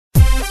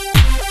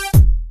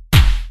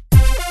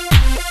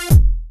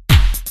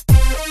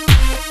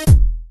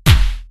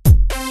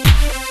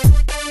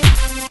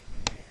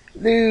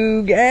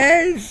Hello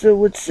guys, so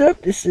what's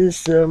up? This is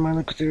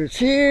Marlonology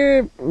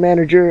here,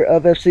 manager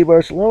of FC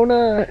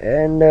Barcelona,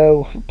 and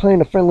we're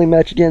playing a friendly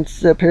match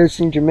against Paris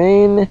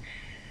Saint-Germain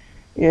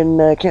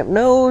in Camp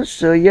Nou.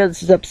 So yeah,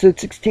 this is episode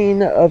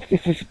 16 of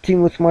FIFA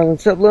 15 with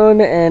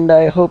MarlonSeblon, and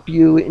I hope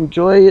you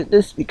enjoy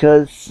this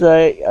because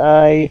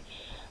I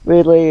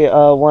really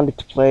wanted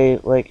to play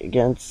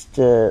against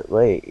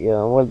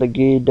one of the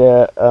good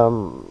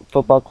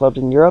football clubs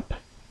in Europe.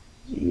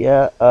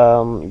 Yeah,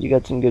 you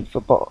got some good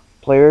football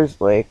players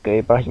like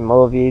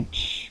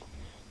Ibrahimovic,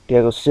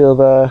 Diego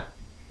Silva,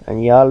 and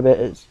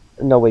Alves.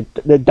 No, wait,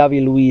 the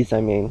David Luiz,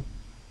 I mean.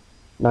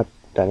 Not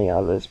Dani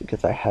Alves,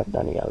 because I have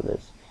Dani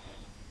Alves.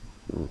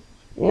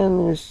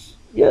 And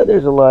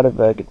there's a lot of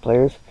good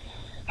players.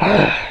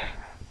 I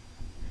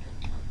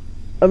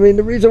mean,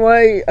 the reason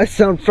why I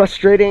sound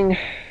frustrating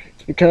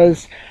is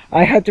because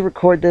I had to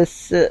record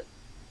this,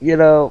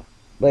 oh,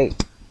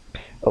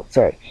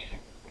 sorry.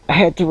 I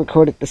had to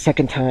record it the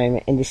second time,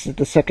 and this is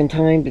the second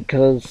time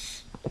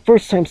because the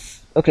first time.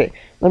 Okay,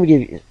 let me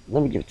give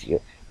it to you.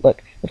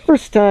 Look, the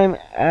first time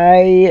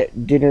I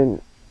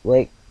didn't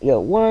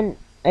one,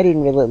 I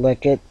didn't really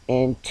like it,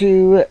 and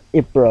two,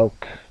 it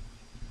broke.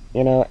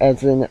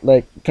 As in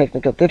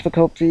technical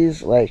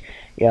difficulties. I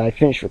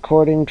finished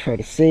recording, tried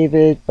to save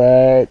it,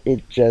 but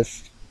it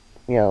just,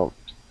 it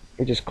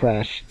just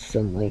crashed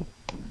suddenly.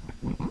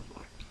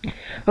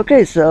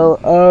 Okay, so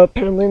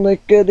apparently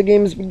the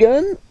game has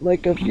begun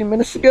a few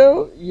minutes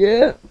ago.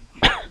 Yeah,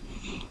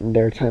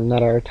 their time,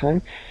 not our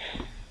time.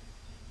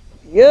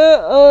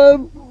 Yeah,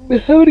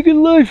 having a good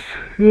life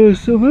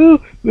somehow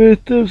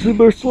with FC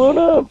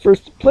Barcelona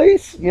first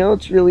place.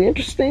 It's really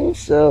interesting.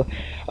 So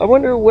I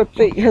wonder what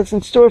fate has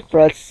in store for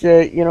us.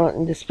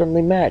 In this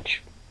friendly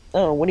match.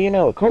 Oh, what do you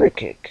know? A corner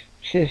kick.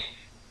 What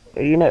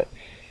do you know?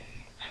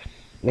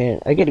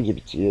 Man, I gotta give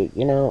it to you.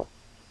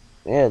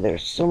 Yeah,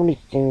 there's so many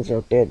things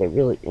out there that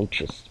really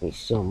interest me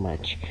so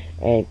much.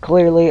 And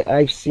clearly,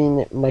 I've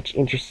seen much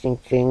interesting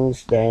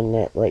things than,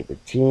 the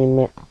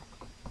team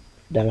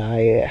that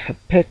I have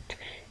picked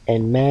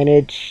and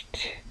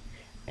managed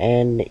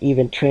and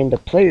even trained the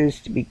players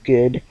to be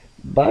good.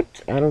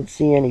 But I don't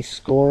see any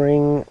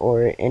scoring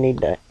or any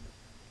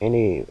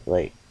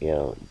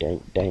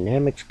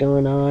dynamics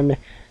going on.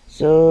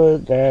 So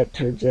that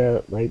turns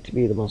out, to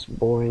be the most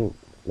boring,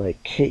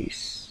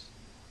 case.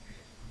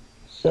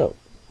 So,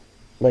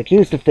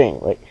 here's the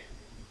thing,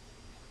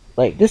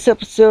 this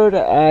episode,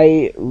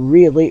 I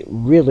really,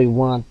 really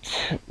want,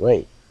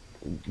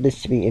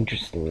 this to be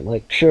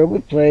interesting. Sure, we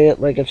play it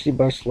like FC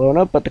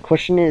Barcelona, but the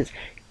question is,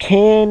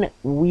 can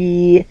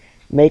we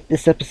make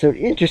this episode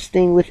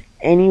interesting with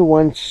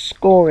anyone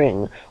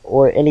scoring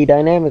or any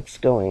dynamics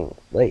going?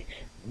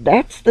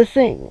 That's the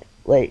thing.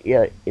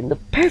 In the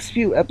past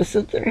few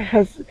episodes,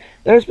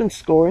 there's been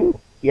scoring,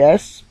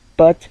 yes,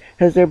 but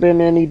has there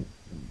been any,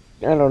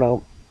 I don't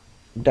know,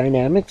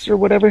 dynamics or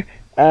whatever?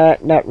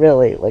 Not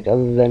really.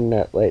 Other than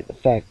the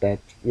fact that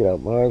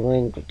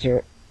Marlon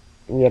Quintero,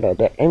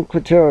 that M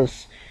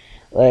Quinteros,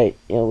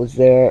 was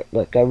there.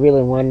 I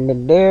really wanted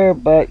him there,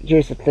 but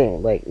here's the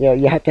thing.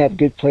 You have to have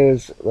good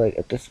players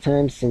at this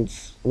time,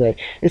 since this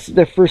is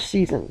their first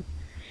season.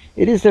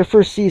 It is their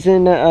first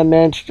season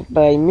managed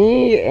by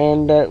me,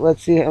 and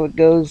let's see how it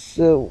goes.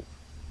 For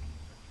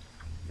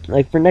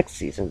next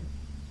season.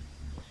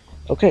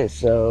 Okay,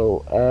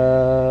 so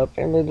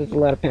apparently there's a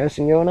lot of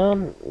passing going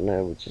on,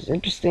 which is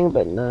interesting,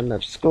 but not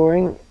enough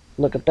scoring.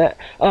 Look at that.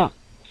 Oh,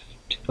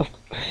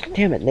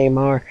 damn it,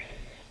 Neymar.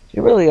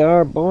 You really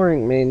are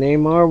boring me,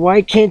 Neymar.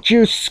 Why can't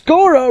you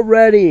score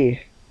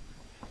already?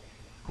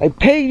 I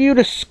pay you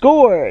to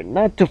score,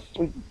 not to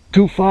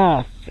goof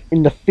off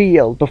in the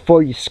field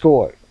before you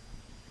score.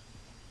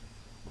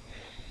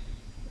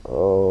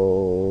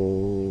 Oh,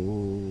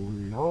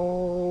 no.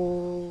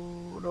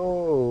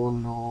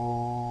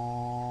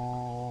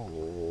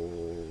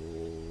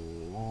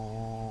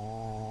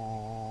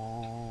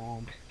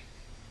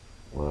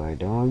 Why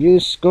don't you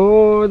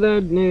score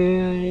that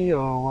nil?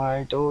 Oh,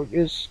 why don't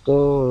you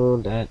score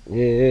that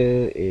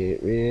nil?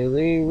 It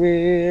really,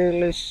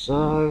 really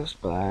sucks,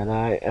 but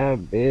I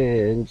have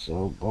been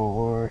so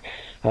bored.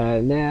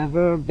 I've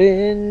never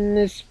been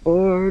as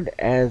bored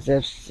as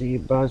FC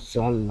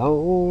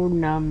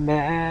Barcelona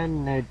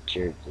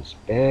manager. Just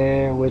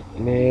bear with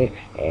me,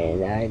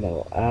 and I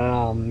know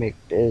I'll make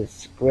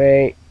this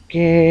great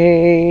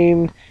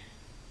game.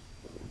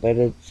 But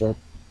it's up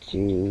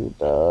to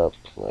the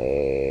players.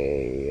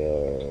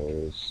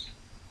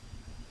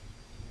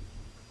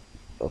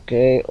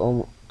 Okay,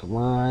 oh, come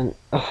on.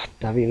 Oh,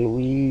 David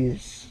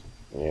Luiz.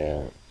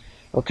 Yeah.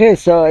 Okay,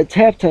 so it's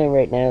halftime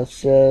right now,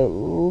 so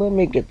let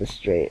me get this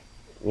straight.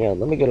 Let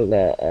me go to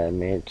that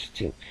managed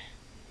team.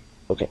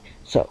 Okay,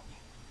 so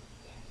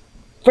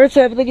first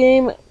half of the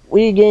game,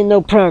 we gained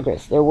no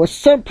progress. There was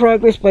some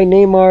progress by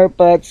Neymar,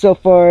 but so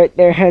far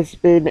there has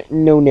been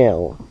no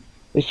nil.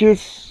 But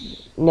here's...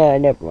 Nah,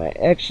 never mind.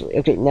 Actually,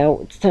 okay, now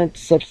it's time to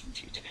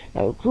substitute.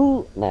 Now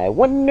I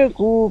wonder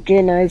who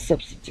can I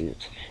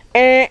substitute?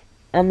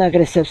 I'm not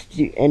gonna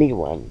substitute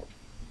anyone.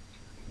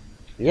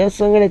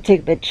 yes, I'm gonna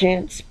take the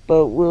chance,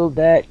 but will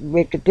that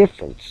make a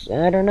difference?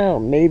 I don't know.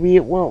 Maybe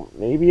it won't.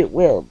 Maybe it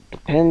will.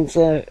 Depends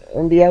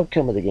on the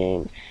outcome of the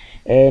game.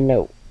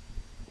 And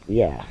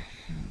yeah,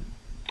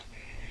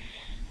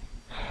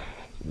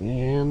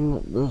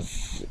 man,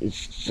 this is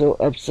so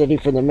upsetting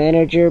for the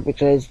manager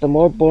because the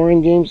more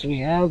boring games we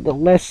have, the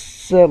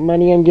less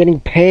money I'm getting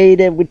paid,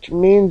 which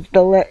means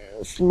the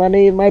less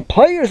money my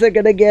players are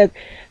gonna get.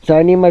 So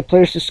I need my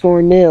players to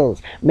score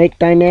nils, make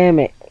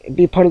dynamic,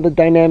 be part of the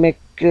dynamic,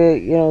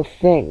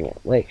 thing.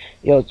 Like,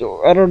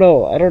 I don't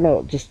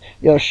know, just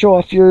show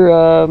off your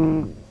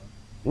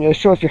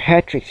show off your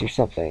hat tricks or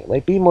something.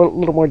 Like, be a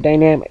little more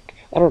dynamic.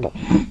 I don't know,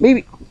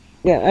 maybe.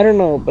 Yeah, I don't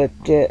know, but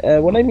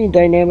when I mean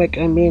dynamic,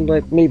 I mean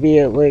like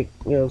maybe like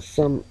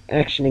some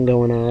actioning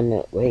going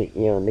on, like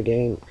in the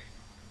game.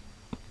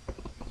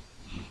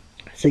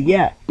 So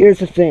yeah, here's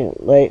the thing.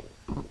 Like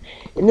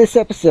in this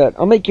episode,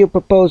 I'll make you a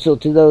proposal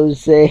to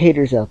those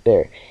haters out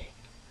there.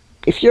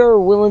 If you're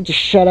willing to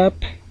shut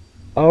up,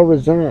 I'll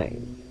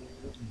resign.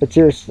 But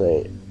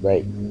seriously,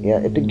 like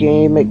if the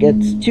game it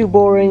gets too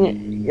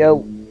boring,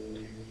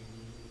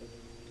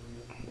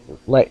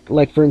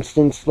 like for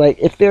instance, like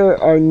if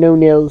there are no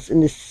nils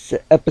in this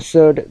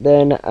episode,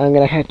 then I'm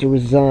gonna have to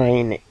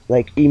resign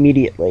like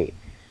immediately.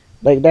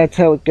 Like that's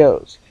how it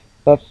goes.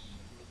 But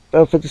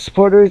for the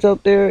supporters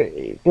out there,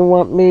 if you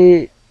want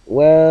me,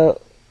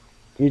 well,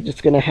 you're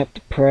just gonna have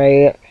to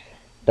pray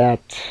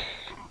that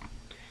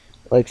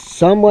like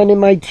someone in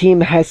my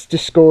team has to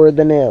score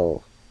the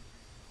nil.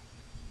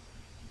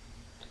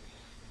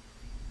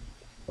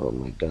 Oh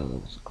my god,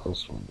 that was a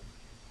close one.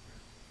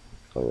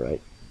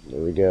 Alright, there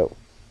we go.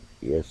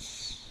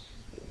 Yes.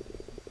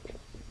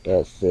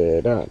 That's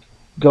it on.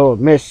 Go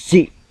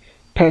Messi.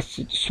 Pass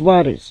it to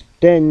Suarez.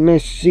 Then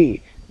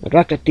Messi.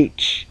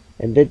 Rakitic.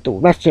 And then to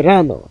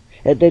Mascherano.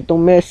 And then to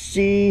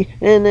Messi.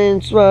 And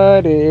then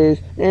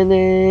Suarez. And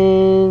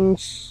then...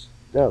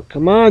 Oh,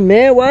 come on,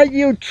 man. Why are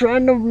you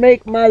trying to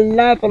make my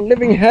life a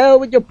living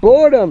hell with your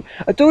boredom?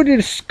 I told you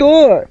to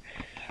score.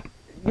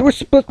 You were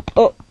supposed...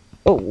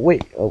 Oh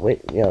wait.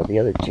 Yeah, the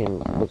other team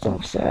was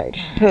offside.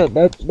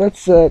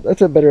 That's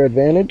a better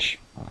advantage.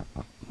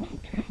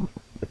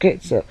 Okay,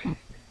 so...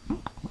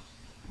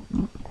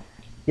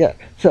 Yeah,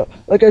 so,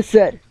 like I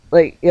said,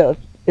 like,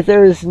 if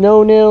there is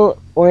no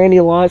nil or any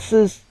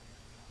losses,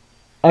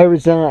 I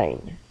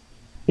resign.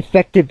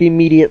 Effective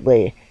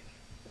immediately,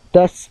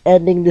 thus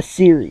ending the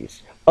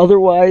series.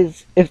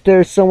 Otherwise, if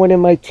there's someone in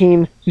my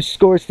team who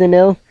scores the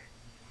nil,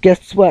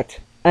 guess what?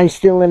 I'm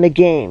still in the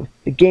game.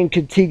 The game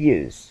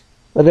continues,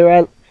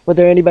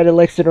 whether anybody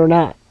likes it or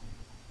not.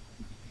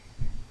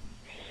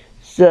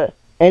 So,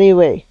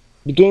 anyway,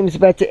 the game's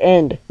about to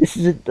end. This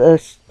is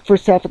the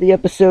first half of the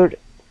episode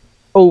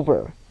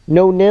over.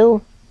 No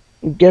nil.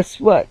 And guess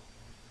what?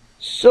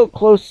 So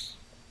close.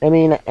 I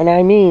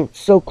mean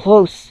so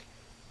close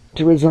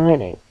to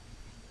resigning.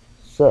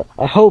 So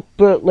I hope,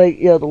 the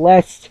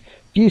last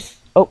few.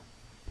 So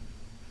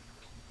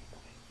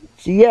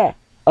yeah.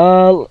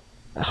 I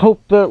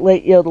hope, the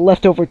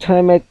leftover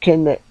time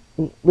can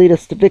lead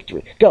us to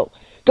victory. Go,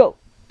 go,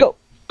 go,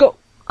 go,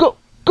 go,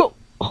 go.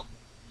 Oh,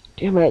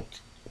 damn it.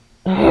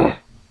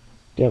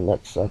 Damn,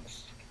 that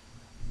sucks.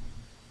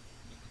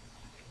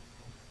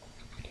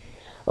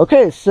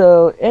 Okay,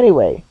 so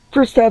anyway,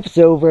 first half is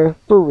over,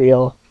 for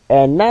real,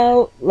 and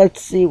now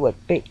let's see what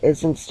fate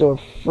is in store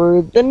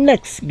for the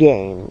next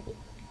game.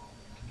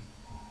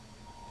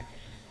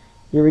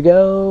 Here we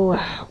go,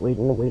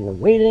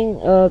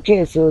 waiting.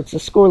 Okay, so it's a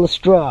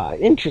scoreless draw.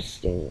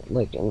 Interesting,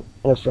 like in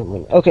a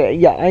friendly. Okay,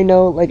 yeah, I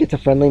know, like it's a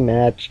friendly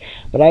match,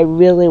 but I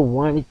really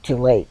wanted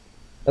to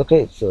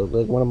Okay, so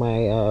like one of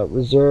my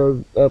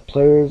reserve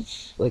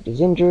players is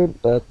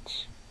injured,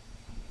 but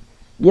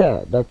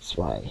yeah, that's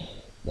why.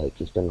 Like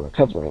he's been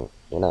recovering,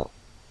 Of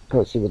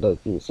course, he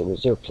would these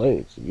reserve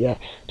players. Yeah,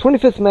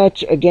 25th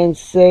match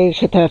against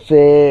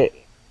Getafe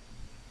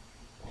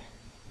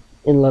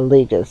in La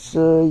Liga.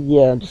 So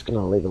yeah, I'm just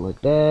gonna leave it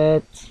like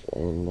that,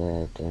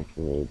 and I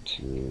need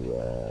to.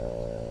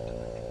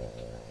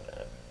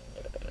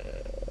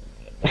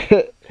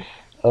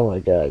 Oh my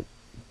god,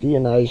 do you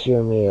not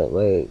hear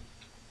me?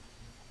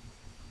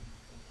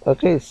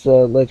 Okay,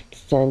 so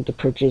it's time to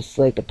purchase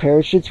the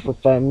parachutes for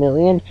 5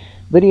 million.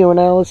 Video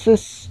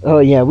analysis. Oh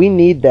yeah, we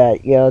need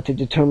that, to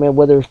determine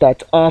whether if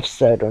that's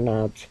offset or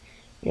not.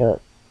 Yeah.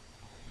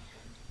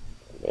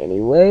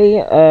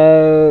 Anyway,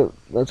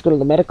 let's go to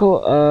the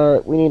medical.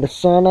 We need a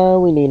sauna,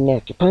 we need an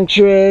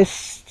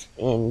acupuncturist,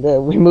 and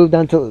we moved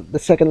on to the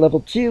second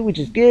level 2, which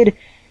is good.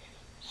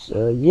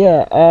 So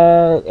yeah,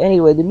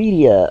 anyway, the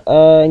media.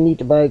 I need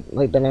to buy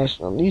the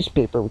national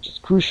newspaper, which is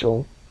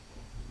crucial.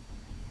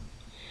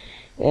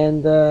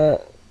 And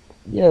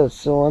yeah,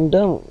 so I'm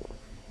done.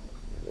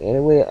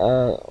 Anyway,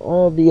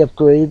 all the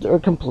upgrades are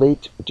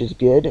complete, which is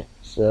good.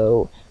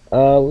 So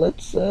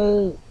let's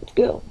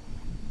go.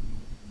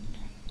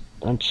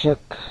 Uncheck.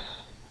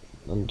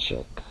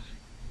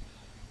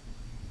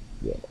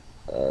 Yeah.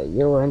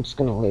 I'm just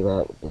gonna leave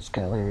out with this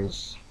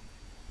colors.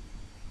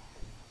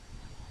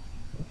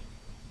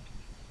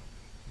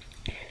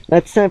 Now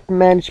it's time to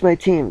manage my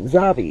team.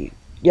 Zabi,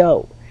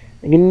 yo,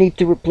 I'm gonna need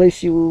to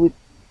replace you with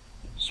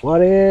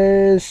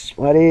Suarez.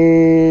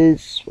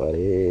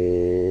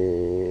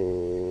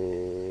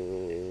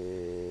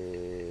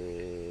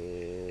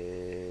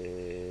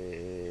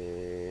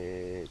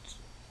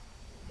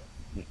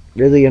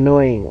 Really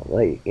annoying,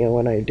 like,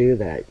 when I do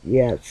that.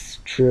 Yeah, it's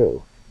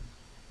true.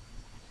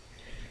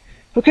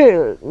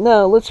 Okay,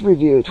 now let's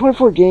review.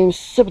 24 games,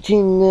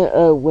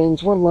 17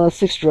 wins, 1 loss,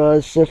 6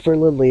 draws for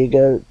La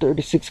Liga.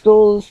 36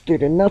 goals,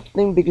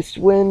 3-0, biggest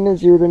win,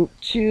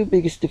 0-2,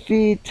 biggest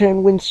defeat,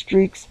 10 win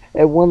streaks,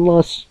 and 1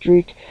 loss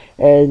streak,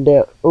 and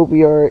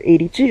OBR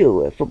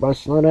 82 for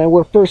Barcelona.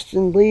 We're first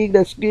in league,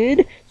 that's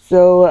good.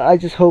 So I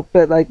just hope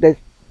that, that,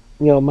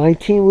 my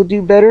team will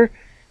do better.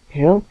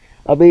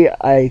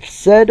 I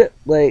said,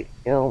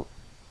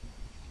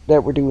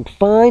 that we're doing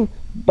fine.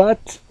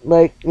 But,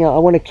 I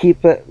want to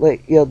keep it,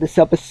 this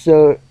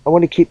episode, I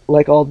want to keep,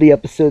 all the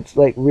episodes,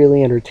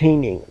 really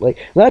entertaining.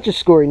 Not just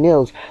scoring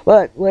nils,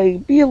 but,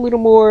 be a little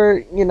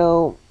more, be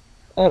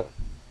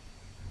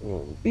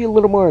a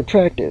little more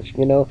attractive,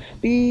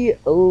 Be,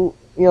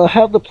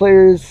 have the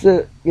players,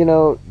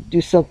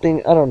 do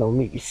something, I don't know,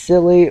 maybe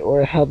silly,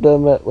 or have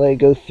them,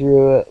 go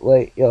through,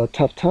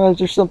 tough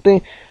times or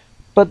something.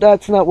 But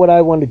that's not what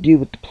I want to do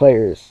with the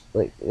players.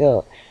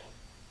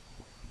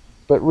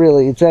 But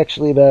really, it's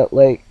actually about,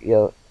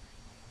 you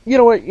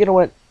know what,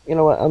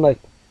 I'm like,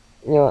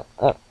 I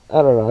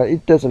don't know,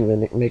 it doesn't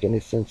really make any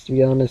sense, to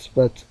be honest,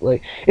 but,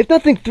 if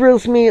nothing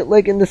thrills me,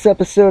 in this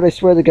episode, I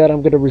swear to God,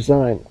 I'm gonna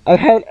resign. I've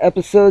had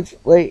episodes,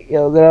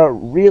 that are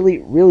really,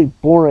 really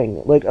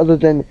boring, other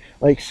than,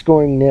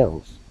 scoring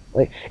nils.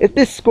 If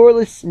this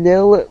scoreless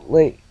nil,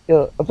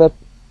 about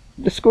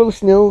the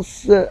scoreless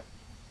nils,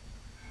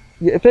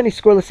 if any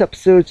scoreless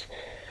episodes,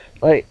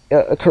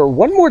 occur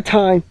one more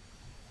time,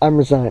 I'm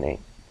resigning.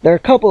 There are a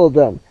couple of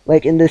them,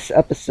 in this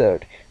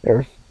episode.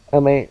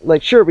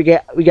 Sure, we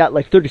got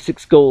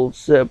 36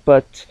 goals,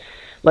 but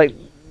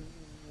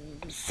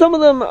some of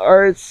them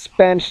are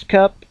Spanish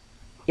Cup,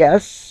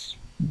 yes,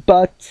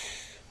 but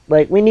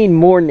we need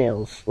more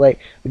nils. We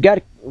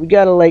gotta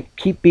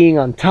keep being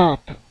on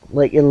top,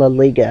 in La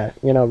Liga.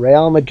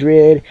 Real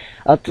Madrid,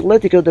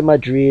 Atletico de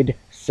Madrid,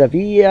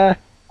 Sevilla,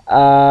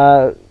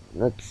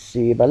 let's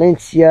see,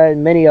 Valencia,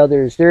 and many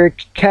others. They're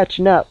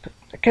catching up.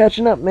 They're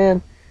catching up,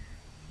 man.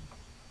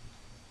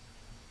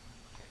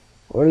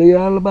 Jordi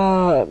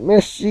Alba,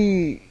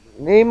 Messi,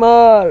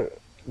 Neymar,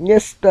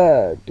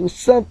 Iniesta, do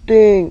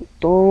something.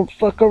 Don't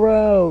fuck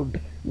around.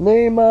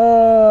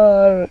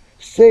 Neymar,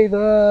 save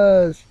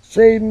us.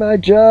 Save my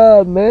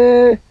job,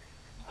 man.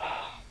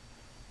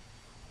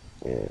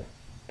 Yeah.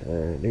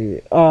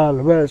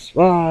 Alba,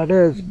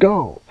 Suarez,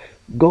 go.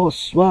 Go,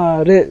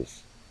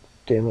 Suarez.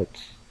 Damn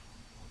it.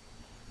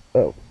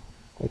 Oh,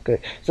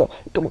 okay. So,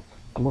 come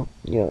on.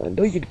 Yeah, I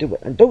know you can do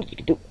it. I know you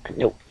can do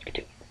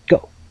it.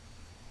 Go.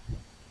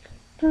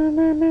 Come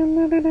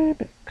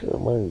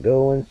on,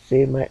 go and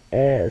save my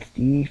ass.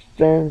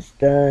 Defense,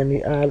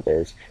 Dani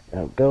Alves.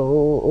 Now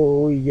go,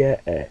 oh yeah.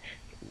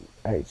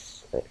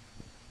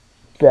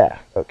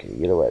 Okay,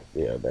 you know what?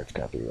 Yeah, that's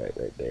copyright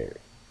right there.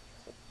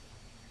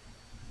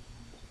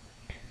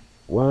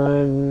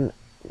 1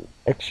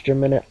 extra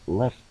minute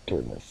left for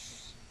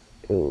this.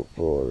 Go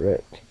for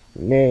it.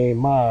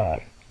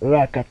 Neymar,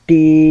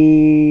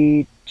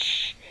 Rakitic,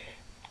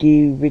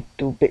 give it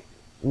to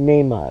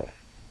Neymar.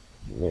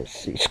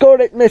 Messi scored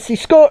it. Messi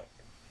scored.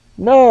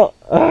 No,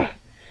 that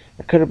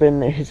could have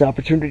been his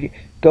opportunity.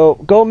 Go,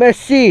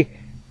 Messi.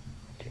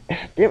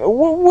 Damn,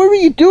 what were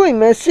you doing,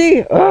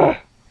 Messi?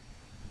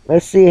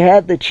 Messi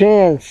had the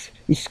chance.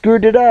 He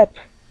screwed it up.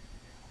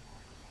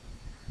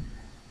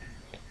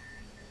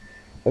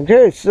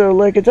 Okay,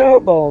 so it's our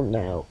ball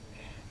now.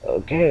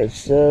 Okay,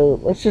 so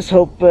let's just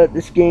hope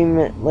this game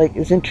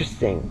is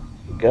interesting.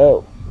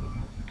 Go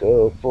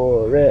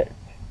for it.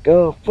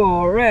 Go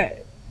for it.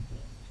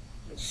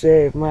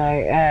 Save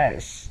my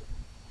ass.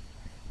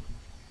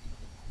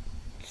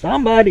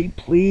 Somebody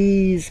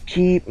please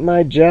keep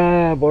my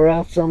job, or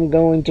else I'm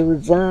going to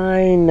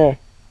resign.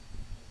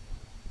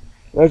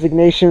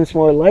 Resignation's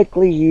more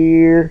likely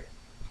here.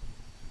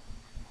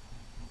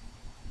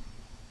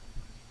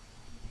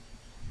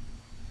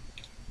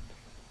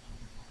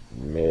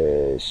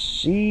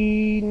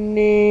 Messi,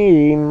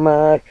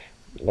 Neymar,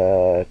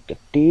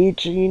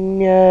 Rakitic,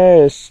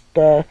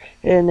 Iniesta,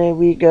 and then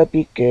we got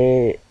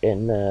Piqué,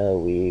 and now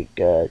we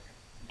got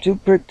to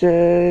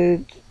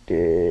protect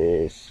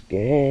this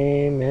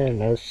game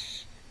and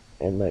us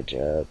and my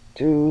job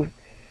too.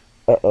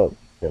 So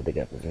they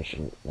got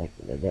possession.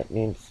 That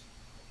means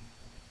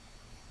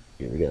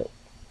here we go.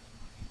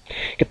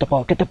 Get the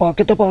ball.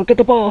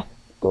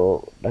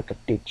 Go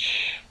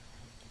Rakitic.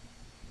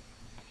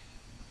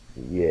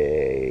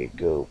 Yay,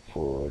 go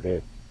for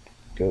it.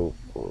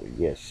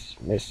 Yes,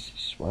 Messi,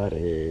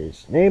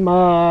 Suarez,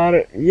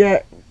 Neymar,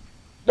 yeah.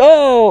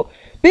 Oh,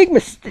 big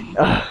mistake.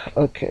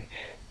 Okay.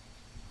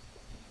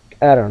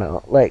 I don't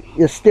know.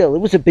 Still, it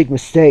was a big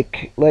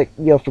mistake. For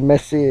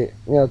Messi,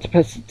 to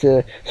pass it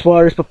to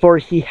Suarez before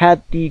he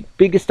had the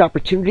biggest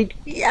opportunity.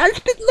 Yes,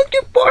 but look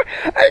at before.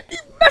 You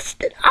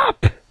messed it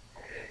up.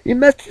 You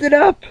messed it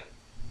up.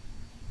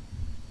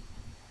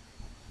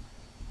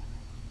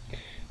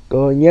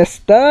 Go, yes,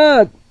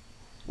 Dad.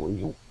 What are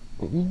you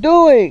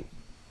doing?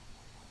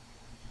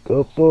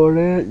 Go for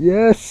it.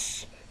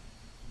 Yes.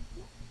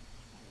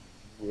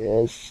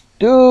 Yes.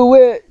 Do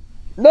it.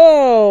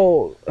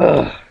 No.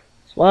 Ugh.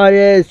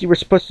 Suarez, you were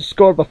supposed to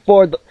score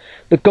before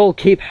the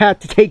goalkeeper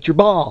had to take your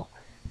ball.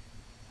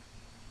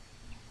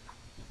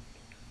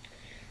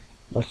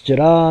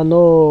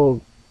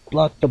 Mascherano.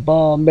 Block the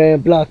ball,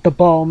 man. Block the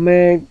ball,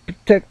 man.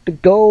 Protect the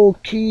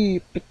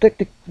goalkeeper. Protect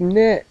the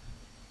net.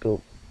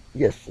 Go.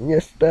 Yes,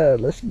 yes,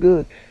 Dad. That's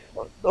good.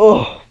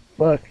 Oh,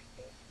 fuck.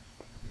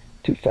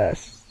 Too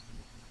fast.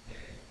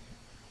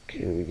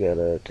 Okay, we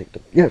gotta take the...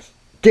 Yes!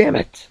 Damn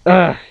it!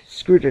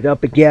 Screwed it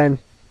up again.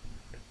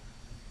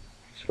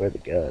 Swear to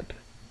God.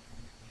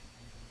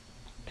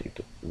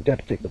 We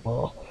gotta take the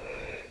ball.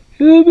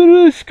 Yeah, but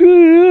I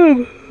screwed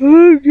it up.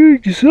 I'm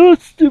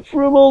exhausted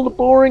from all the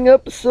boring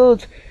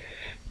episodes.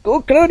 Go,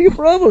 Claudio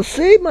Bravo,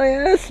 save my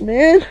ass,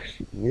 man.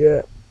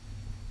 Yeah.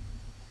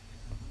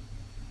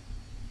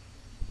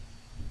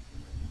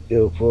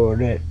 Go for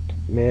it.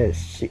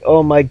 Messi.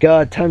 Oh my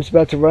God, time's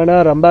about to run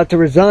out. I'm about to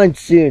resign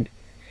soon.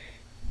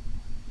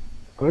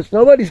 Of course,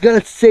 nobody's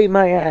gonna save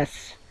my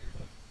ass.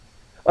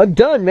 I'm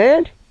done,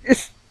 man.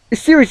 This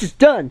series is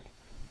done.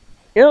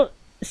 You know,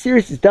 the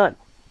series is done.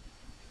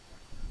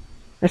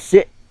 That's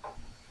it.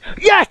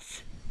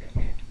 Yes!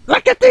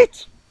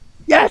 Rakitic!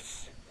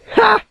 Yes!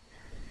 Ha!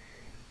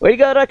 Where you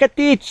go,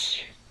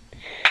 Rakitic?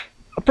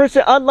 A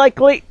person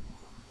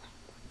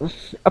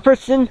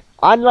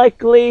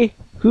unlikely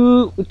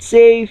who would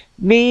save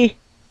me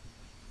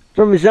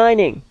from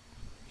resigning.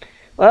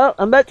 Well,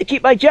 I'm about to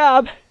keep my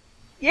job.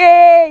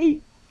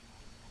 Yay!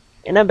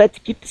 And I'm about to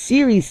keep the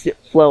series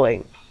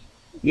flowing.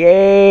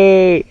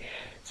 Yay!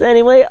 So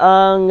anyway,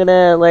 I'm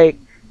gonna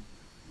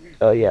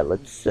oh yeah,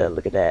 let's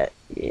look at that.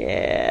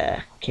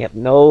 Yeah, Camp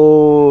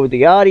No,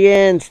 the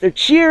audience, they're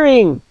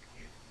cheering.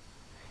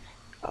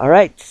 All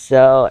right.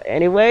 So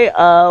anyway,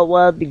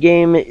 well, the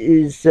game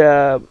is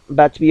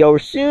about to be over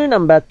soon.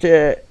 I'm about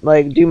to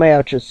do my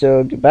outro.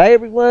 So goodbye,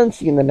 everyone.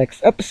 See you in the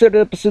next episode,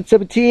 episode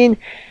 17,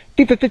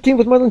 FIFA 15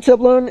 with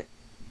MarlonSeblon.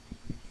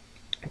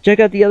 Check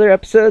out the other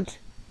episodes,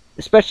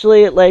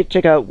 especially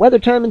check out Weather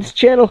Time in this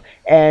channel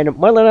and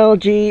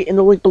Marlonology in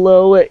the link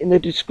below in the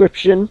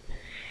description,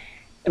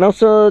 and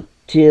also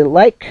to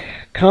like,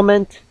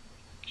 comment,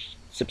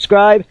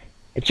 subscribe,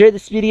 and share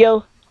this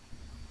video.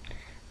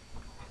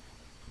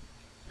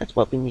 That's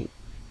what we need.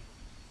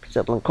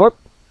 Seblon Corp.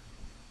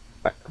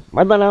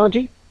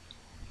 Marlonology.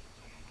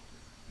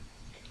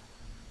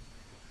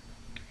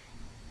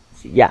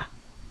 So, yeah.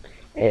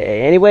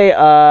 Anyway,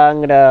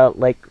 I'm gonna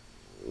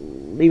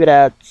leave it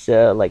out.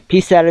 So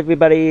peace out,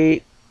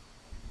 everybody.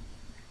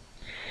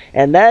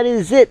 And that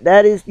is it.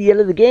 That is the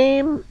end of the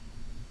game.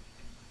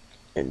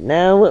 And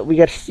now we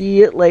gotta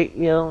see it.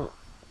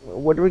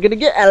 What are we gonna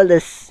get out of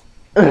this?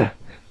 1-0.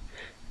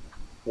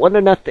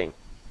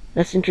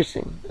 That's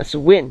interesting. That's a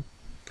win.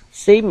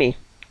 Save me.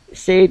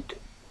 Saved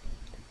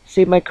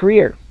my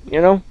career,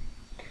 you know?